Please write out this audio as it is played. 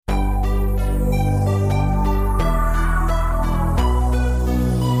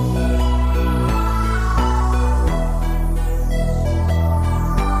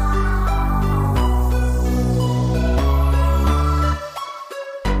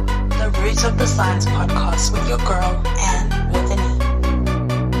Roots of the Science podcast with your girl, Anne with an E.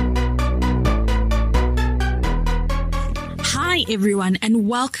 Hi everyone, and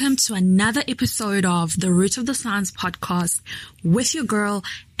welcome to another episode of the Roots of the Science podcast with your girl,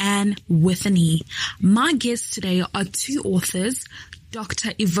 Anne with an E. My guests today are two authors, Dr.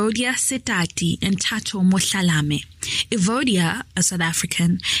 Evodia Setati and Tato Mohlalame. Evodia, a South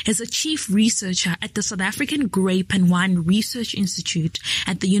African, is a chief researcher at the South African Grape and Wine Research Institute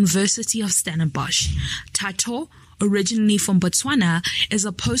at the University of Stellenbosch. Tato, originally from Botswana, is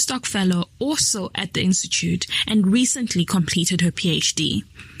a postdoc fellow also at the institute and recently completed her PhD.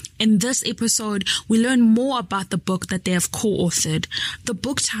 In this episode, we learn more about the book that they have co-authored. The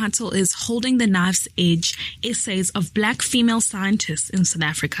book title is Holding the Knife's Edge, Essays of Black Female Scientists in South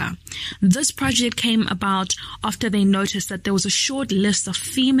Africa. This project came about after they noticed that there was a short list of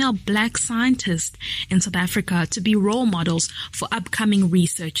female black scientists in South Africa to be role models for upcoming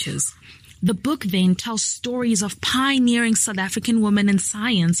researchers. The book then tells stories of pioneering South African women in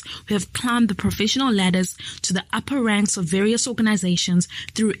science who have climbed the professional ladders to the upper ranks of various organizations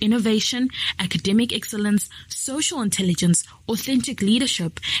through innovation, academic excellence, social intelligence, authentic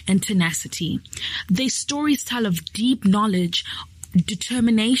leadership, and tenacity. Their stories tell of deep knowledge,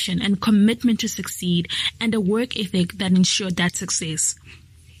 determination, and commitment to succeed, and a work ethic that ensured that success.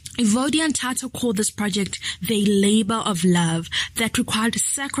 Evodia and Tato call this project their labor of love that required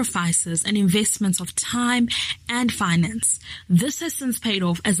sacrifices and investments of time and finance. This has since paid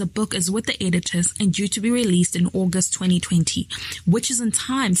off as the book is with the editors and due to be released in August 2020, which is in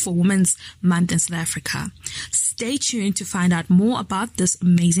time for Women's Month in South Africa. Stay tuned to find out more about this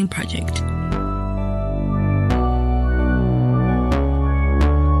amazing project.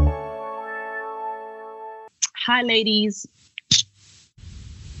 Hi, ladies.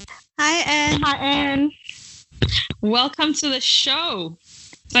 Hi, Anne. Hi, Anne. Welcome to the show.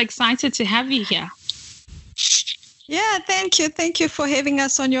 So excited to have you here. Yeah, thank you. Thank you for having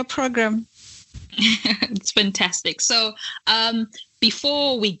us on your program. It's fantastic. So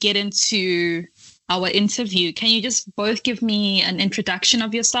before we get into our interview, can you just both give me an introduction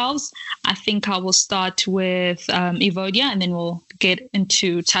of yourselves? I think I will start with Evodia and then we'll get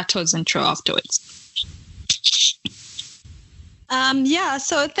into Tato's intro afterwards.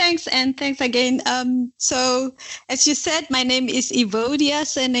 So thanks, and thanks again. So as you said, my name is Evodia,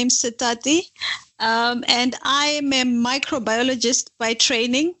 surname Setati, and I am a microbiologist by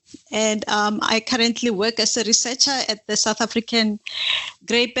training, and I currently work as a researcher at the South African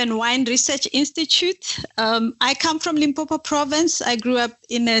Grape and Wine Research Institute. I come from Limpopo province. I grew up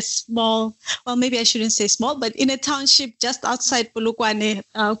in a small, well, maybe I shouldn't say small, but in a township just outside Polokwane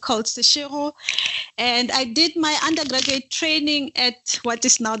called Seshego. And I did my undergraduate training at what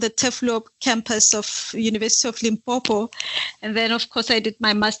is now the Teflo campus of University of Limpopo. And then, of course, I did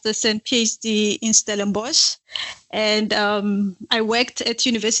my master's and PhD in Stellenbosch. And I worked at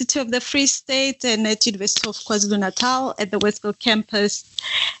University of the Free State and at University of KwaZulu-Natal at the Westville campus.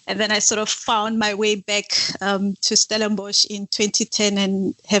 And then I sort of found my way back to Stellenbosch in 2010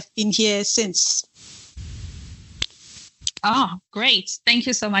 and have been here since. Oh, great. Thank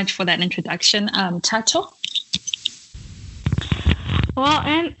you so much for that introduction. Tato? Well,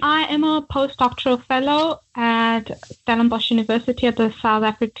 and I am a postdoctoral fellow at Stellenbosch University at the South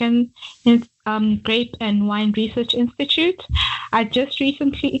African Grape and Wine Research Institute. I just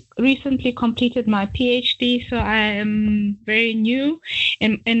recently completed my PhD, so I am very new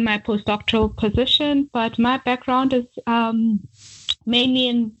in my postdoctoral position, but my background is mainly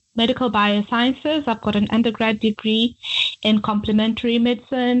in medical biosciences. I've got an undergrad degree in complementary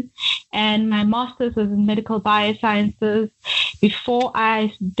medicine, and my master's is in medical biosciences. Before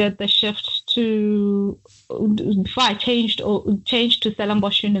I did the shift before I changed to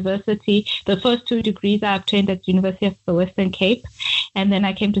Stellenbosch University, the first two degrees I obtained at University of the Western Cape, and then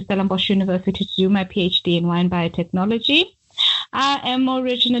I came to Stellenbosch University to do my PhD in wine biotechnology. I am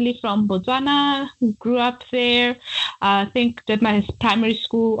originally from Botswana, grew up there. I think did my primary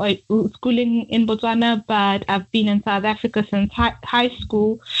schooling in Botswana, but I've been in South Africa since high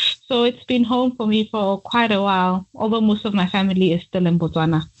school. So it's been home for me for quite a while, although most of my family is still in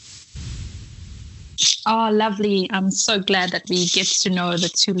Botswana. Oh, lovely. I'm so glad that we get to know the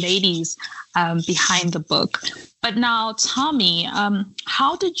two ladies behind the book. But now tell me,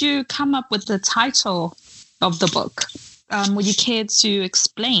 how did you come up with the title of the book? Would you care to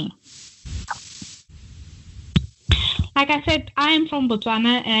explain? Like I said, I am from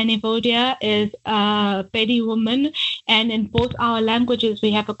Botswana and Evodia is a Pedi woman. And in both our languages,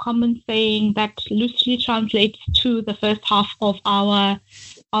 we have a common saying that loosely translates to the first half of our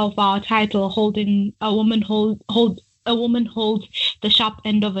title, a woman holds the sharp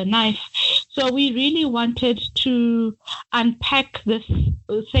end of a knife. So we really wanted to unpack this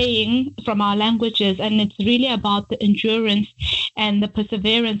saying from our languages, and it's really about the endurance and the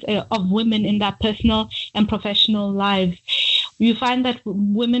perseverance of women in their personal and professional lives. You find that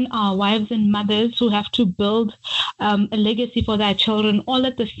women are wives and mothers who have to build a legacy for their children, all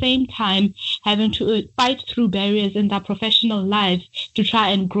at the same time having to fight through barriers in their professional lives to try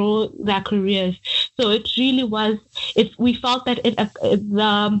and grow their careers. So it really was, we felt that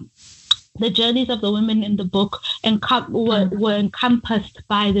the journeys of the women in the book were encompassed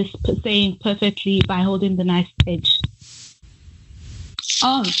by this saying perfectly by holding the knife edge.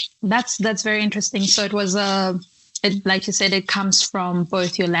 Oh, that's very interesting. So it was like you said, it comes from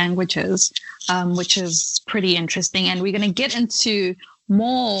both your languages, which is pretty interesting. And we're going to get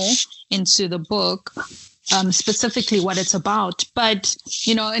more into the book, specifically what it's about. But,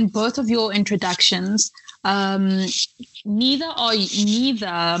 in both of your introductions, neither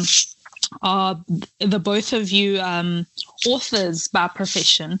are the both of you authors by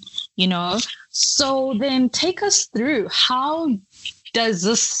profession, So then take us through, how does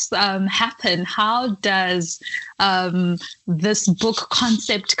this happen? How does this book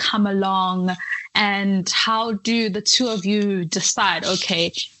concept come along? And how do the two of you decide,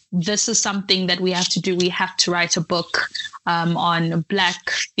 okay, this is something that we have to do. We have to write a book on Black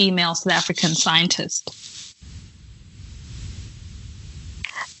female South African scientists.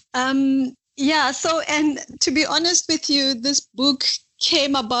 So, and to be honest with you, this book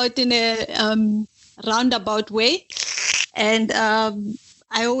came about in a roundabout way. And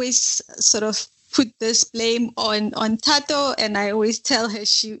I always sort of put this blame on Tato, and I always tell her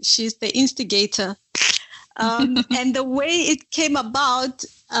she's the instigator. And the way it came about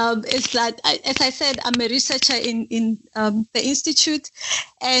is that, as I said, I'm a researcher in the Institute.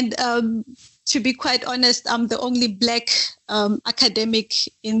 And to be quite honest, I'm the only Black academic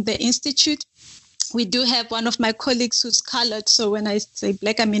in the Institute. We do have one of my colleagues who's colored. So when I say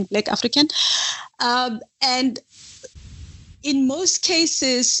Black, I mean Black African. And in most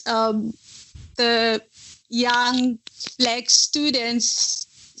cases, the young Black students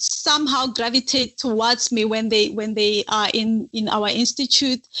somehow gravitate towards me when they are in our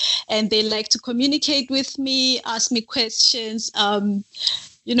institute, and they like to communicate with me, ask me questions,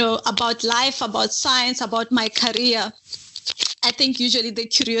 about life, about science, about my career. I think usually the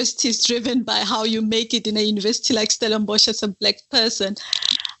curiosity is driven by how you make it in a university like Stellenbosch as a Black person.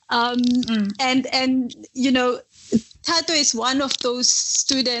 And Tato is one of those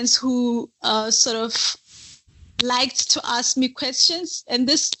students who sort of liked to ask me questions. And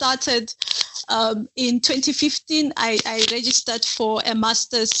this started in 2015. I registered for a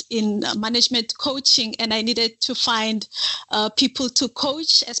master's in management coaching, and I needed to find people to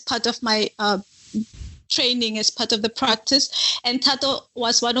coach as part of my training, as part of the practice. And Tato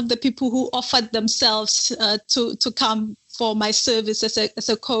was one of the people who offered themselves to come for my service as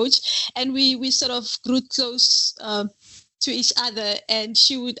a coach. And we sort of grew close to each other, and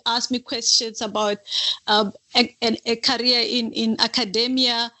she would ask me questions about a career in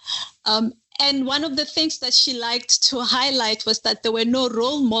academia. And one of the things that she liked to highlight was that there were no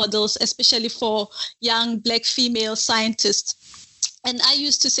role models, especially for young Black female scientists. And I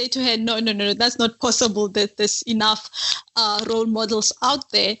used to say to her, no, that's not possible, that there's enough role models out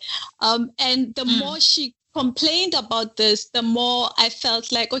there. And the more she complained about this, the more I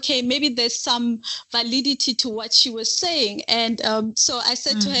felt like, okay, maybe there's some validity to what she was saying. And so I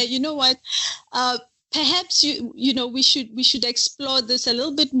said to her, you know what, perhaps we should explore this a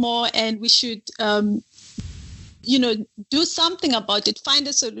little bit more, and we should do something about it, find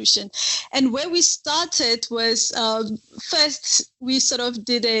a solution. And where we started was first we sort of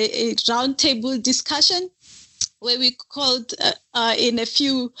did a roundtable discussion where we called in a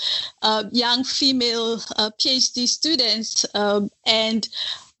few young female PhD students, and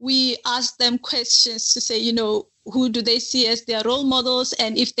we asked them questions to say, who do they see as their role models?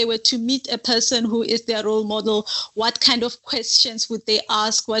 And if they were to meet a person who is their role model, what kind of questions would they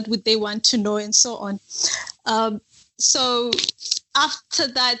ask? What would they want to know? And so on. So after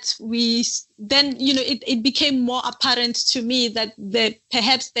that, it became more apparent to me that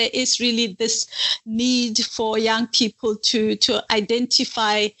perhaps there is really this need for young people to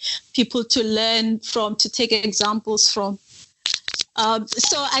identify people to learn from, to take examples from.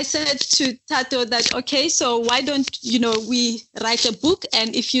 So I said to Tato that, okay, so why don't, we write a book?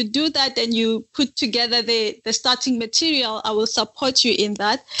 And if you do that and you put together the starting material, I will support you in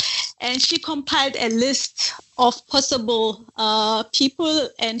that. And she compiled a list of possible people.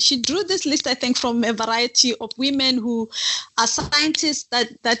 And she drew this list, I think, from a variety of women who are scientists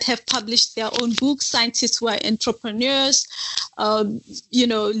that have published their own books, scientists who are entrepreneurs,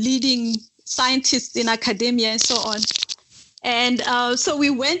 leading scientists in academia and so on. And so we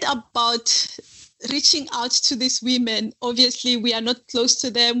went about reaching out to these women. Obviously, we are not close to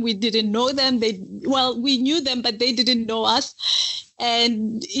them. We didn't know them. We knew them, but they didn't know us.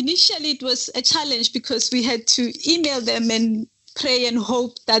 And initially, it was a challenge because we had to email them and pray and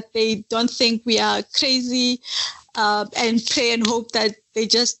hope that they don't think we are crazy, and pray and hope that they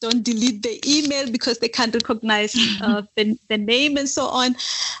just don't delete the email because they can't recognize the name and so on.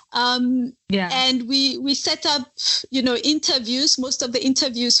 And we set up, interviews. Most of the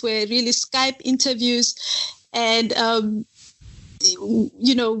interviews were really Skype interviews. And,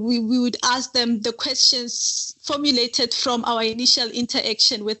 we would ask them the questions formulated from our initial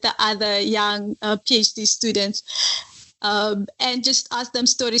interaction with the other young PhD students. And just ask them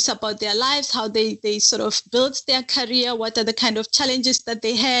stories about their lives, how they sort of built their career, what are the kind of challenges that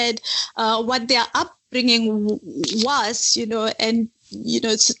they had, what their upbringing was, and,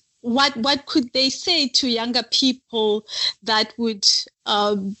 what could they say to younger people that would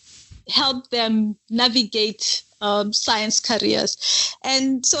help them navigate science careers.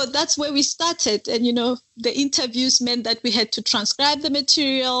 And so that's where we started. And, the interviews meant that we had to transcribe the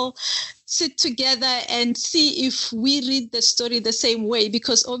material, sit together and see if we read the story the same way,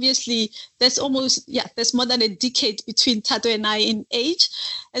 because obviously there's more than a decade between Tato and I in age.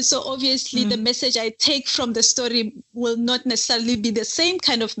 And so obviously the message I take from the story will not necessarily be the same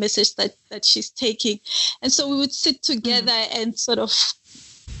kind of message that she's taking. And so we would sit together and sort of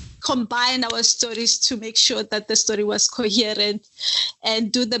combine our stories to make sure that the story was coherent,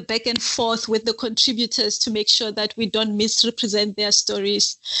 and do the back and forth with the contributors to make sure that we don't misrepresent their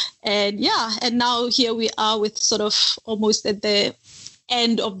stories. And now here we are with sort of almost at the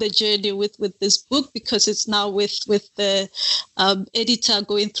end of the journey with this book, because it's now with the editor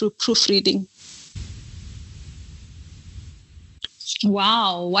going through proofreading.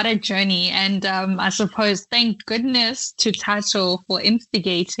 Wow, what a journey. And I suppose thank goodness to Tato for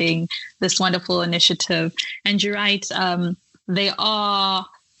instigating this wonderful initiative. And you're right, there are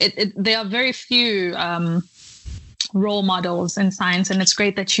very few role models in science, and it's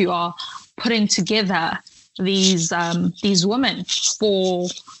great that you are putting together these women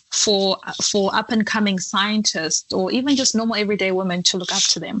for up and coming scientists, or even just normal everyday women, to look up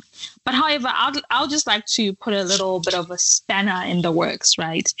to them. But however, I'll just like to put a little bit of a spanner in the works,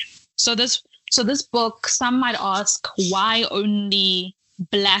 right? So this book, some might ask, why only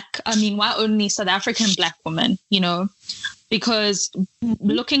South African Black women, because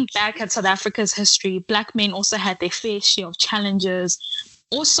looking back at South Africa's history, Black men also had their fair share of challenges,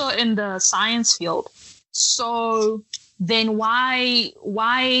 also in the science field. So then why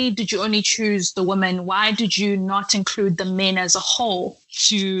did you only choose the women? Why did you not include the men as a whole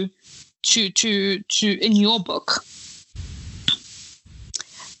to in your book?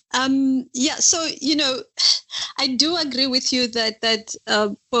 So I do agree with you that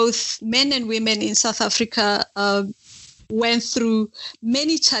both men and women in South Africa went through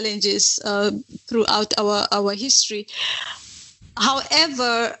many challenges throughout our history.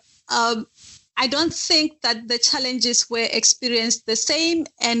 However, I don't think that the challenges were experienced the same,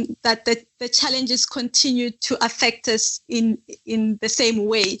 and that the challenges continue to affect us in the same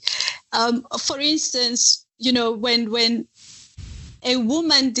way. For instance, when a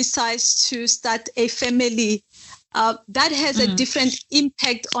woman decides to start a family, that has a different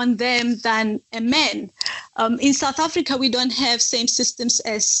impact on them than a man. In South Africa, we don't have same systems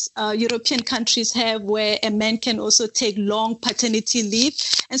as European countries have, where a man can also take long paternity leave.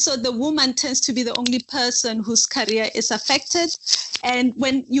 And so the woman tends to be the only person whose career is affected. And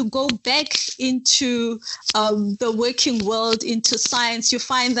when you go back into the working world, into science, you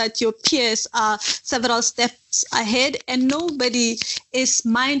find that your peers are several steps ahead, and nobody is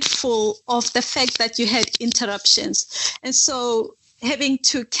mindful of the fact that you had interruptions. And so having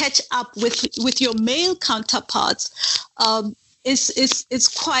to catch up with your male counterparts is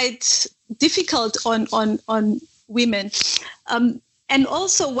quite difficult on women. And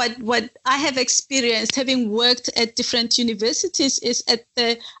also what I have experienced, having worked at different universities, is at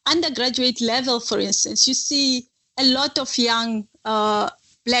the undergraduate level, for instance, you see a lot of young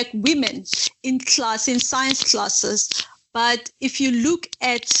Black women in science classes. But if you look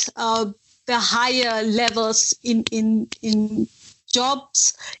at the higher levels in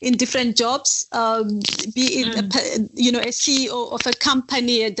jobs, in different jobs, be it a CEO of a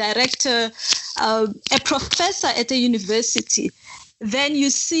company, a director, a professor at a university, then you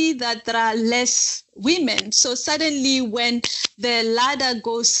see that there are less women. So suddenly when the ladder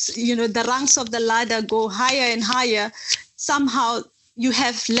goes, the ranks of the ladder go higher and higher, somehow you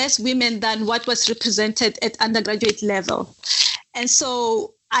have less women than what was represented at undergraduate level. And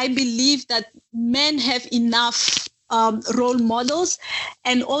so I believe that men have enough role models,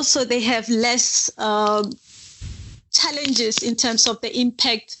 and also they have less challenges in terms of the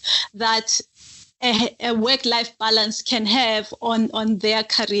impact that a work-life balance can have on their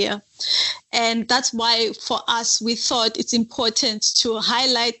career. And that's why for us, we thought it's important to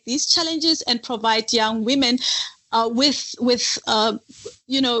highlight these challenges and provide young women with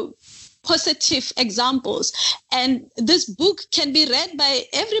positive examples. And this book can be read by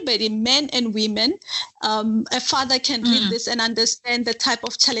everybody, men and women. A father can read this and understand the type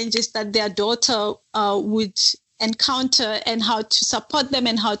of challenges that their daughter would encounter, and how to support them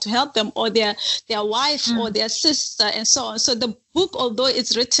and how to help them, or their wife or their sister, and so on. So the book, although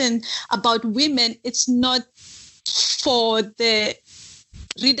it's written about women, it's not for the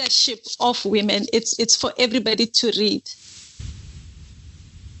readership of women. It's for everybody to read.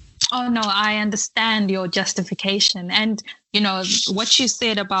 Oh, no, I understand your justification. And, what you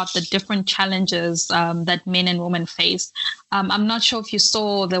said about the different challenges that men and women face. I'm not sure if you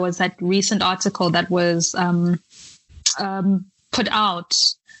saw, there was that recent article that was put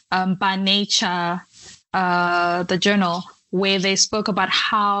out by Nature, the journal, where they spoke about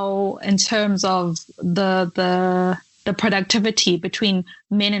how, in terms of the productivity between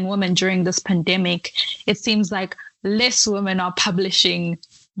men and women during this pandemic, it seems like less women are publishing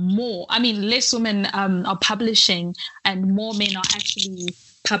more. I mean, less women are publishing, and more men are actually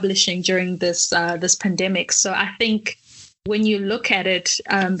publishing during this pandemic. So I think when you look at it,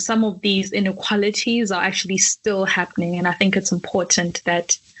 some of these inequalities are actually still happening, and I think it's important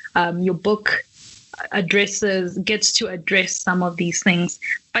that your book gets to address some of these things.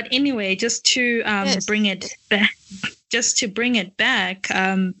 But anyway, just to bring it back,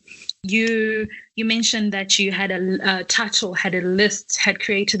 you mentioned that you had had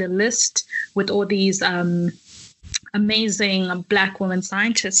created a list with all these amazing Black women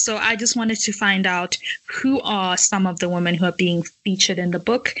scientists. So I just wanted to find out, who are some of the women who are being featured in the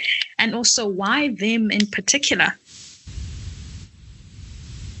book, and also why them in particular?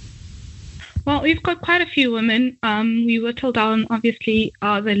 Well, we've got quite a few women. We whittled down, obviously,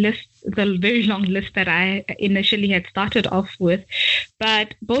 the very long list that I initially had started off with.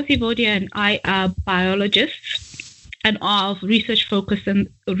 But both Evodia and I are biologists, and our research focus is in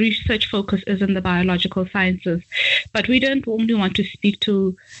the biological sciences. But we don't only want to speak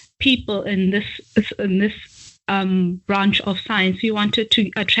to people in this branch of science. We wanted to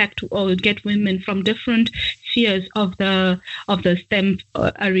attract or get women from different spheres of the STEM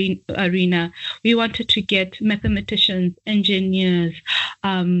arena. We wanted to get mathematicians, engineers,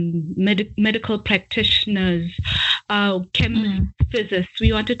 medical practitioners, chemists, physicists.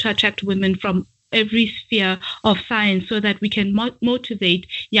 We wanted to attract women from every sphere of science, so that we can motivate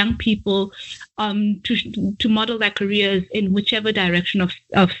young people to model their careers in whichever direction of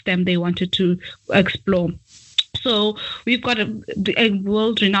STEM they wanted to explore. So we've got a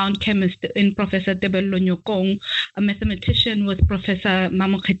world-renowned chemist in Professor Tebello Nyokong. A mathematician was Professor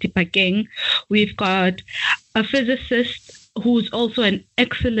Mamokgethi Pakeng. We've got a physicist who's also an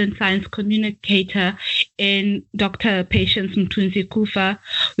excellent science communicator in Dr. Patience Mthunzi Kufa.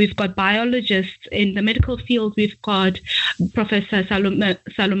 We've got biologists in the medical field. We've got Professor Salome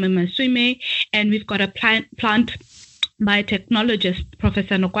Maswime, and we've got a plant biotechnologist,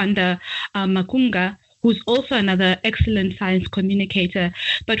 Professor Nokwanda Makunga, who's also another excellent science communicator.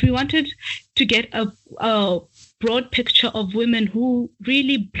 But we wanted to get a broad picture of women who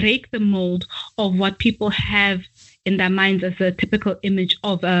really break the mold of what people have in their minds as a typical image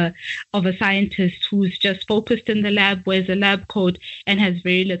of a scientist who's just focused in the lab, wears a lab coat, and has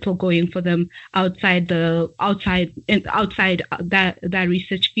very little going for them outside their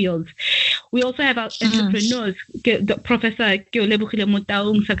research fields. We also have our entrepreneurs. Professor Keolebogile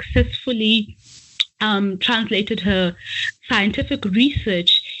Motaung successfully translated her scientific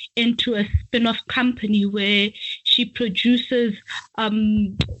research into a spin-off company where she produces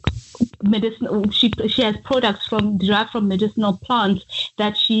medicinal. She has products derived from medicinal plants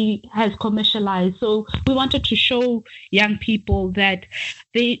that she has commercialized. So we wanted to show young people that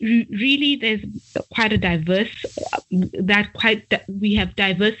there's quite a we have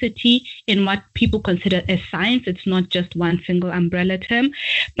diversity in what people consider as science. It's not just one single umbrella term,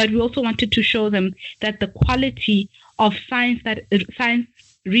 but we also wanted to show them that the quality of science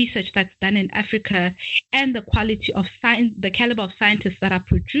research that's done in Africa, and the quality of science, the caliber of scientists that are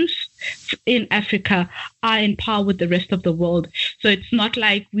produced in Africa, are in par with the rest of the world. So it's not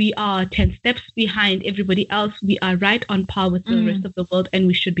like we are 10 steps behind everybody else. We are right on par with the rest of the world, and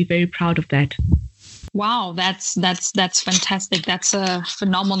we should be very proud of that. Wow, that's fantastic. That's a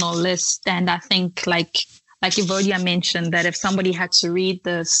phenomenal list. And I think, like Evodia mentioned, that if somebody had to read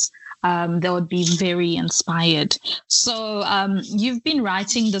this, they would be very inspired. So you've been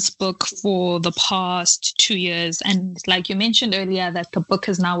writing this book for the past 2 years. And like you mentioned earlier, that the book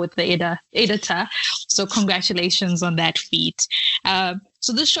is now with the editor. So congratulations on that feat.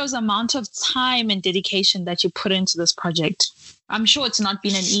 So this shows the amount of time and dedication that you put into this project. I'm sure it's not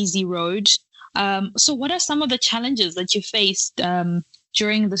been an easy road. So what are some of the challenges that you faced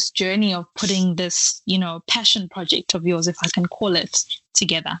during this journey of putting this, passion project of yours, if I can call it,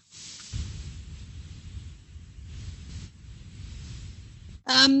 together?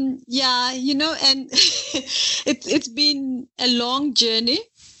 And it's been a long journey,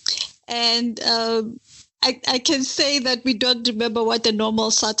 and I can say that we don't remember what a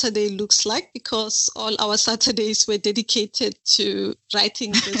normal Saturday looks like, because all our Saturdays were dedicated to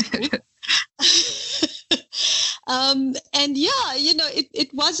writing this book. It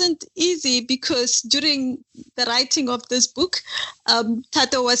wasn't easy, because during the writing of this book,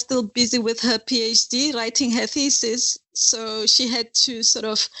 Tato was still busy with her PhD, writing her thesis. So she had to sort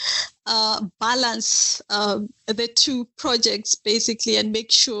of balance the two projects, basically, and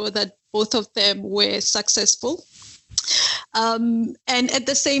make sure that both of them were successful. And at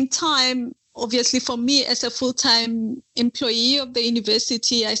the same time, obviously, for me as a full-time employee of the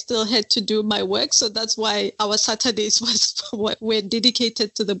university, I still had to do my work. So that's why our Saturdays were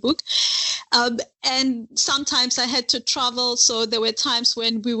dedicated to the book. And sometimes I had to travel. So there were times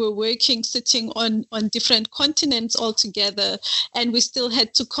when we were working, sitting on different continents altogether, and we still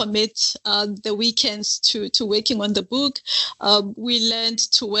had to commit the weekends to working on the book. We learned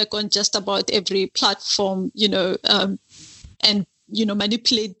to work on just about every platform, and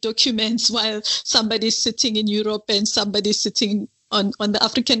manipulate documents while somebody's sitting in Europe and somebody's sitting on the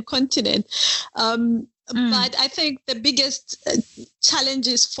African continent. But I think the biggest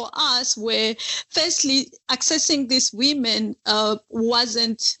challenges for us were, firstly, accessing these women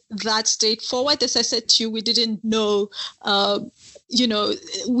wasn't that straightforward. As I said to you, we didn't know,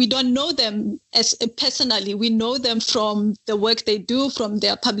 we don't know them as personally. We know them from the work they do, from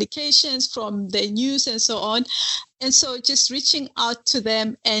their publications, from their news, and so on. And so just reaching out to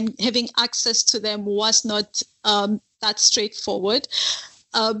them and having access to them was not that straightforward.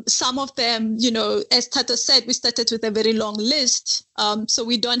 Some of them, as Tato said, we started with a very long list. So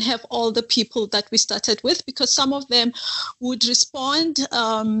we don't have all the people that we started with, because some of them would respond.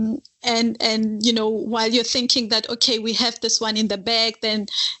 And while you're thinking that, okay, we have this one in the bag, then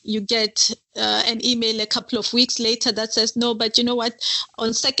you get an email a couple of weeks later that says, no, but you know what?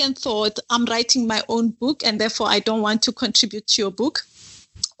 On second thought, I'm writing my own book, and therefore I don't want to contribute to your book.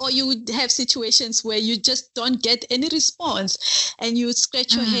 Or you would have situations where you just don't get any response, and you would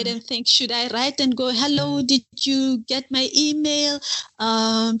scratch your head and think, should I write and go, hello, did you get my email?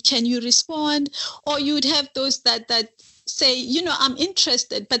 Can you respond? Or you would have those that say, I'm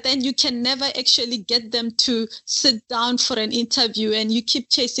interested, but then you can never actually get them to sit down for an interview, and you keep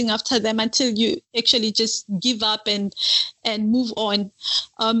chasing after them until you actually just give up and move on.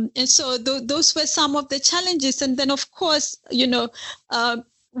 And so those were some of the challenges. And then, of course,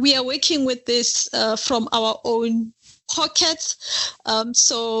 we are working with this from our own pockets.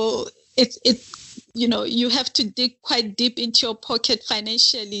 So you have to dig quite deep into your pocket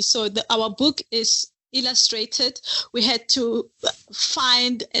financially. So our book is illustrated. We had to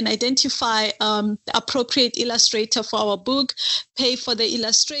find and identify the appropriate illustrator for our book, pay for the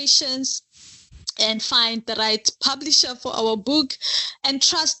illustrations, and find the right publisher for our book, and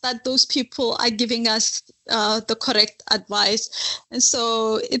trust that those people are giving us the correct advice. And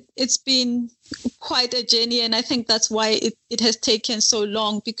so it's been quite a journey, and I think that's why it has taken so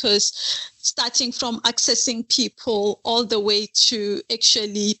long, because starting from accessing people all the way to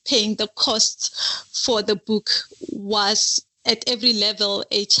actually paying the cost for the book was at every level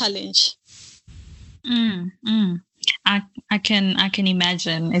a challenge. I can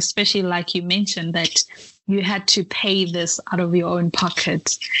imagine, especially like you mentioned, that you had to pay this out of your own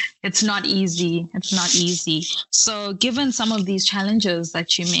pocket. It's not easy. So given some of these challenges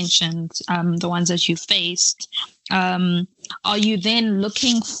that you mentioned, the ones that you faced, are you then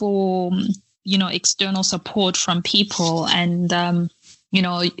looking for, external support from people? And,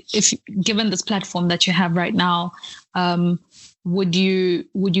 if given this platform that you have right now, would you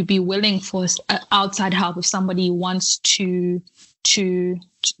be willing for outside help if somebody wants to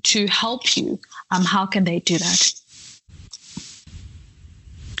help you? How can they do that?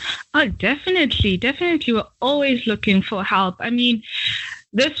 Oh, definitely. We're always looking for help. I mean,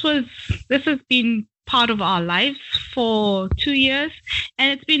 this has been part of our lives for 2 years,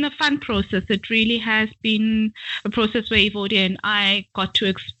 and it's been a fun process. It really has been a process where Evodia and I got to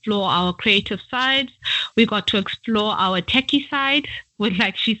explore our creative sides. We got to explore our techie side, with,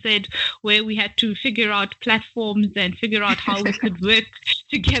 like she said, where we had to figure out platforms and figure out how we could work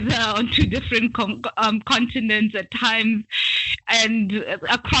together on two different continents at times, and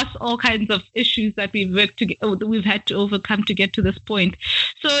across all kinds of issues that we've had to overcome to get to this point.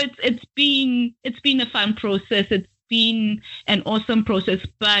 So it's been a fun process. It's been an awesome process.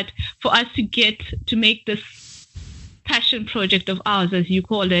 But for us to make this passion project of ours, as you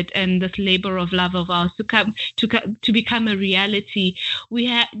call it, and this labor of love of ours to become a reality, we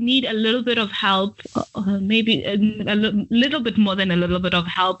need a little bit of help, maybe a little bit more than a little bit of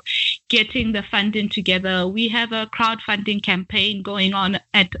help getting the funding together. We have a crowdfunding campaign going on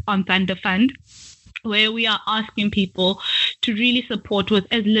on Thunder Fund, where we are asking people to really support with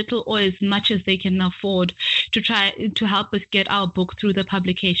as little or as much as they can afford to try to help us get our book through the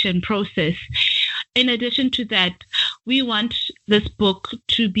publication process. In addition to that, we want this book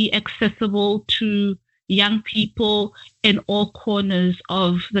to be accessible to young people in all corners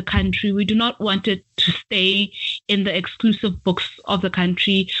of the country. We do not want it to stay in the exclusive books of the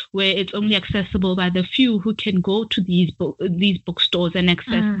country where it's only accessible by the few who can go to these bookstores and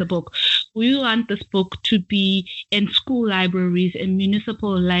access the book. We want this book to be in school libraries and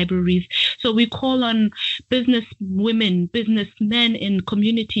municipal libraries. So we call on business women, businessmen in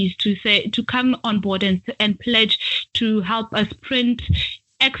communities to come on board and pledge to help us print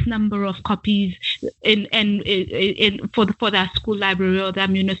X number of copies for their school library or their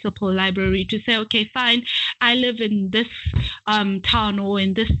municipal library, to say, okay, fine, I live in this town or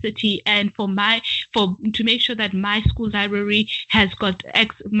in this city, and to make sure that my school library has got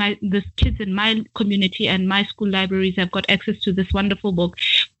the kids in my community and my school libraries have got access to this wonderful book.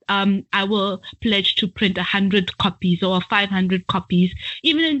 I will pledge to print 100 copies or 500 copies,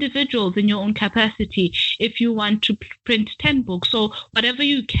 even individuals in your own capacity. If you want to print 10 books, or whatever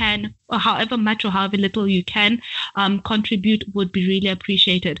you can, or however much or however little you can contribute, would be really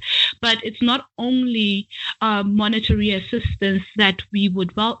appreciated. But it's not only monetary assistance that we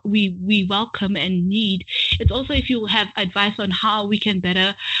welcome and need. It's also if you have advice on how we can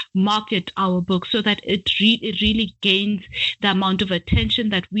better market our book so that it really gains the amount of attention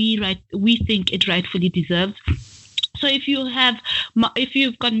that we think it rightfully deserves. So if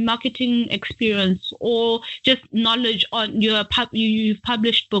you've got marketing experience or just knowledge on you've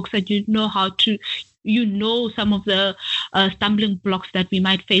published books that you know some of the stumbling blocks that we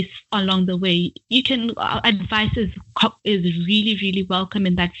might face along the way, advice is really, really welcome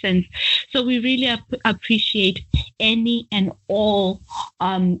in that sense. So we really appreciate any and all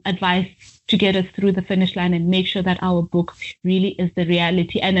advice to get us through the finish line and make sure that our book really is the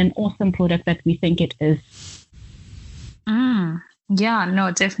reality and an awesome product that we think it is. Yeah,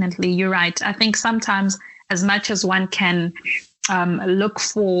 no, definitely. You're right. I think sometimes, as much as one can look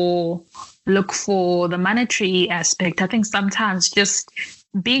for the monetary aspect, I think sometimes just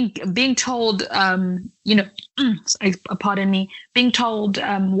being told, being told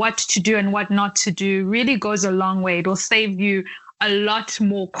what to do and what not to do really goes a long way. It'll save you a lot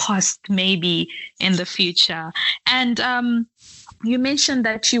more cost maybe in the future. And you mentioned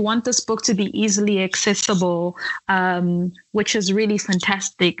that you want this book to be easily accessible, which is really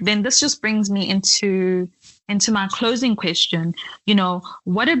fantastic. Then this just brings me into my closing question.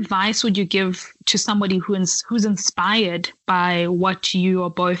 What advice would you give to somebody who's inspired by what you are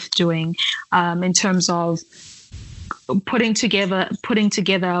both doing in terms of putting together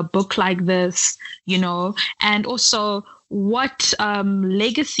a book like this, and also what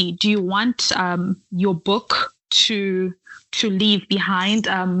legacy do you want your book to leave behind,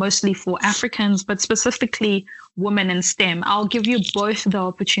 mostly for Africans, but specifically women in STEM? I'll give you both the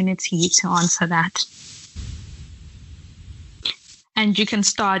opportunity to answer that. And you can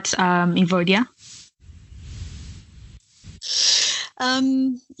start, Evodia.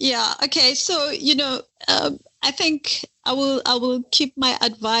 Yeah. Okay. So, I think I will keep my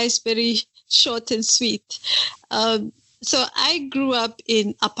advice very short and sweet. So I grew up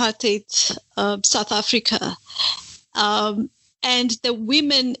in apartheid South Africa, and the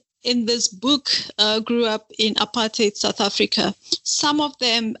women in this book grew up in apartheid South Africa. Some of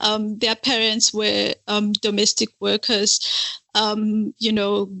them, their parents were domestic workers,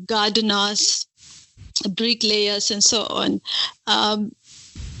 gardeners, bricklayers, and so on.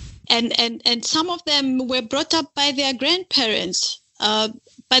 And some of them were brought up by their grandparents,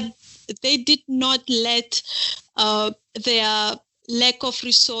 but they did not let their lack of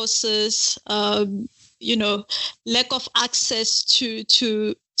resources, lack of access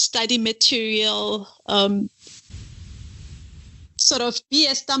to study material sort of be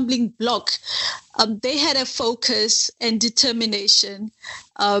a stumbling block. They had a focus and determination,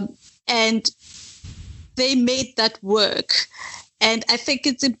 and they made that work. And I think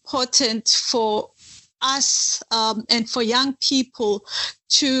it's important for us and for young people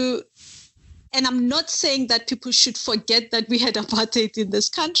to, and I'm not saying that people should forget that we had apartheid in this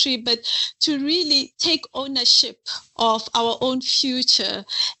country, but to really take ownership of our own future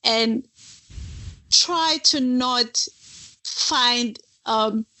and try to not find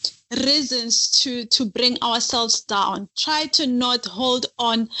reasons to bring ourselves down. Try to not hold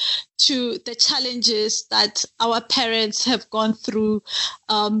on to the challenges that our parents have gone through,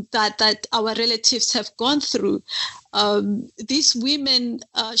 that our relatives have gone through. These women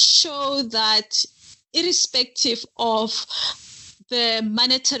show that irrespective of the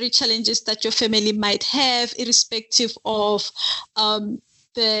monetary challenges that your family might have, irrespective of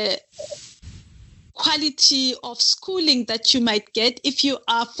the quality of schooling that you might get, if you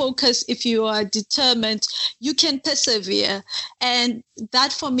are focused, if you are determined, you can persevere. And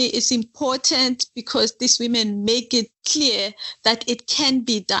that for me is important because these women make it clear that it can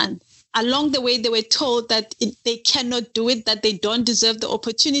be done. Along the way, they were told that they cannot do it, that they don't deserve the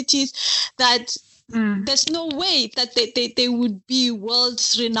opportunities, that there's no way that they would be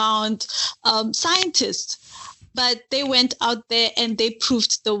world-renowned scientists. But they went out there and they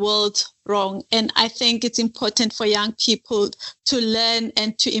proved the world wrong. And I think it's important for young people to learn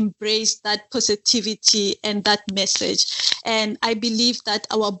and to embrace that positivity and that message. And I believe that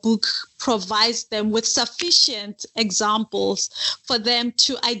our book provides them with sufficient examples for them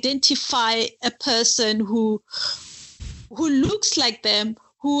to identify a person who looks like them,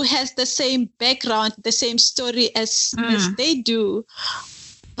 who has the same background, the same story as they do,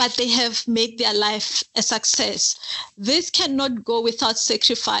 but they have made their life a success. This cannot go without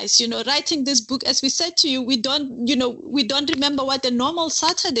sacrifice. You know, writing this book, as we said to you, we don't remember what a normal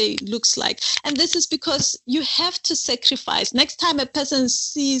Saturday looks like. And this is because you have to sacrifice. Next time a person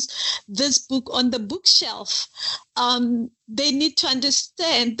sees this book on the bookshelf, they need to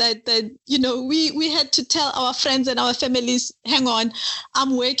understand that we had to tell our friends and our families, hang on,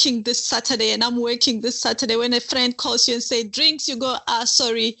 I'm working this Saturday and I'm working this Saturday. When a friend calls you and say drinks, you go,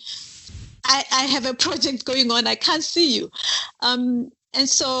 sorry, I have a project going on, I can't see you. And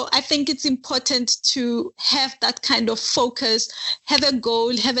so I think it's important to have that kind of focus, have a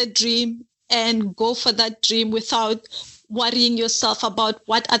goal, have a dream, and go for that dream without worrying yourself about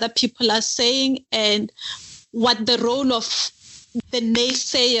what other people are saying and what the role of the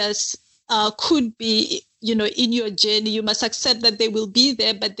naysayers could be, in your journey. You must accept that they will be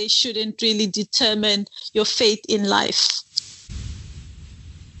there, but they shouldn't really determine your fate in life.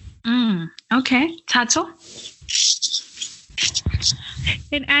 Okay. Tato?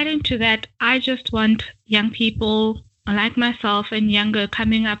 In adding to that, I just want young people like myself and younger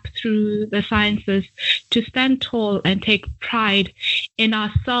coming up through the sciences to stand tall and take pride in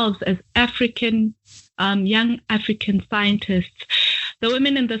ourselves as young African scientists. The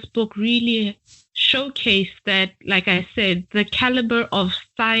women in this book really showcase that, like I said, the caliber of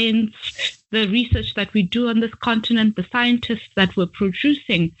science, the research that we do on this continent, the scientists that we're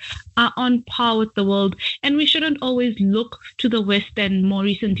producing are on par with the world. And we shouldn't always look to the West and more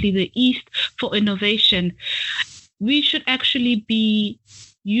recently the East for innovation. We should actually be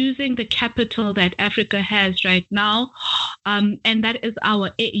using the capital that Africa has right now, and that is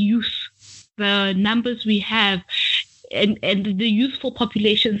our youth. The numbers we have and the youthful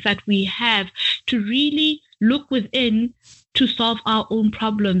populations that we have to really look within to solve our own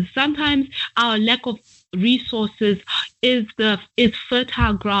problems. Sometimes our lack of resources is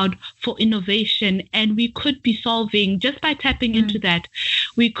fertile ground for innovation, and we could be solving, just by tapping into that,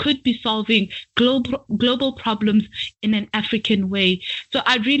 we could be solving global problems in an African way. So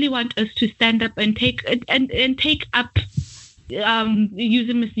I really want us to stand up and take up,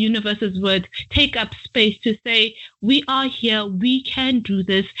 using Miss Universe's words, take up space to say, we are here, we can do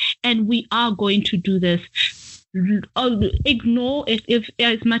this, and we are going to do this. Ignore, if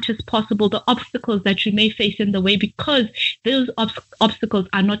as much as possible, the obstacles that you may face in the way, because those obstacles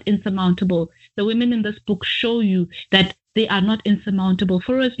are not insurmountable. The women in this book show you that they are not insurmountable.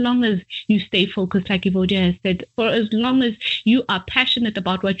 For as long as you stay focused, like Evodia has said, for as long as you are passionate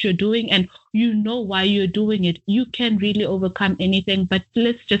about what you're doing and you know why you're doing it, you can really overcome anything. But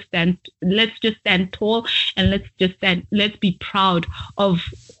let's just stand tall, and let's be proud of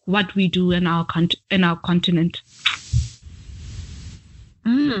what we do in our continent.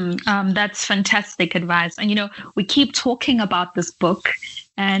 That's fantastic advice. And we keep talking about this book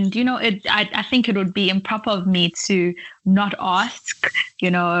And, I think it would be improper of me to not ask,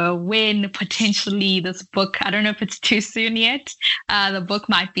 when potentially this book, I don't know if it's too soon yet, the book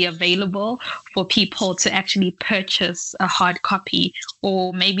might be available for people to actually purchase a hard copy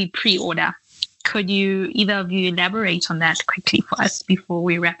or maybe pre-order. Could you, either of you, elaborate on that quickly for us before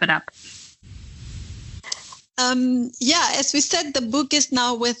we wrap it up? As we said, the book is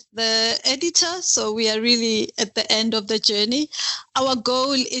now with the editor, so we are really at the end of the journey. Our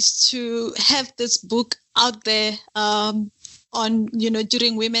goal is to have this book out there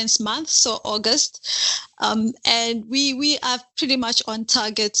during Women's Month, so August, and we are pretty much on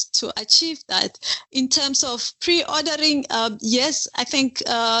target to achieve that. In terms of pre-ordering, yes, I think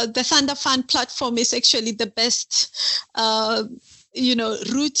the Thunder Fund platform is actually the best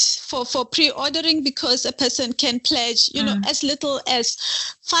route for pre-ordering, because a person can pledge, as little as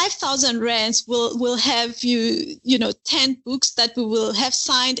 5,000 rands will have you 10 books that we will have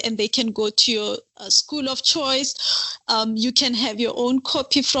signed, and they can go to your school of choice. You can have your own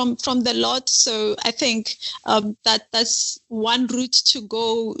copy from the lot. So I think that's one route to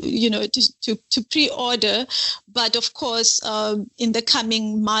go, to pre-order. But of course, in the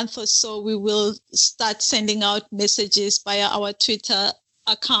coming month or so, we will start sending out messages via our Twitter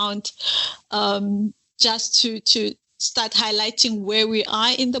account, just to start highlighting where we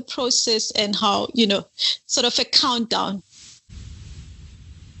are in the process and how, sort of a countdown.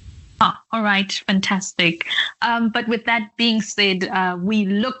 Oh, all right, fantastic. But with that being said, we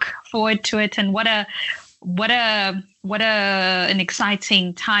look forward to it, and what an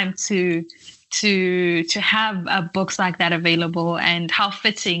exciting time to have books like that available, and how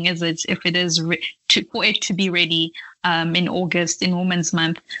fitting is it if it is for it to be ready in August, in Women's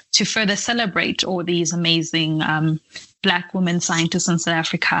Month, to further celebrate all these amazing Black women scientists in South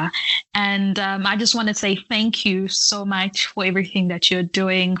Africa. And I just want to say thank you so much for everything that you're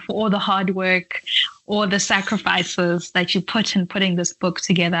doing, for all the hard work, all the sacrifices that you put in putting this book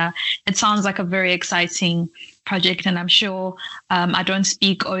together. It sounds like a very exciting project, and I'm sure I don't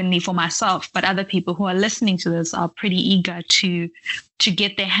speak only for myself, but other people who are listening to this are pretty eager to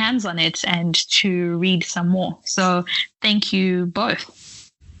get their hands on it and to read some more. So thank you both.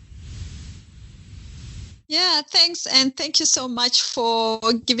 Yeah, thanks. And thank you so much for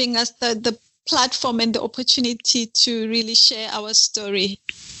giving us the platform and the opportunity to really share our story.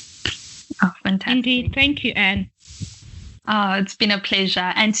 Oh, fantastic. Indeed. Thank you, Anne. Oh, it's been a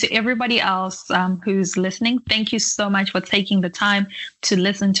pleasure. And to everybody else who's listening, thank you so much for taking the time to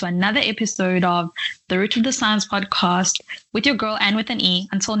listen to another episode of the Root of the Science podcast with your girl, Anne with an E.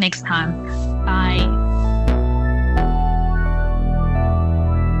 Until next time, bye.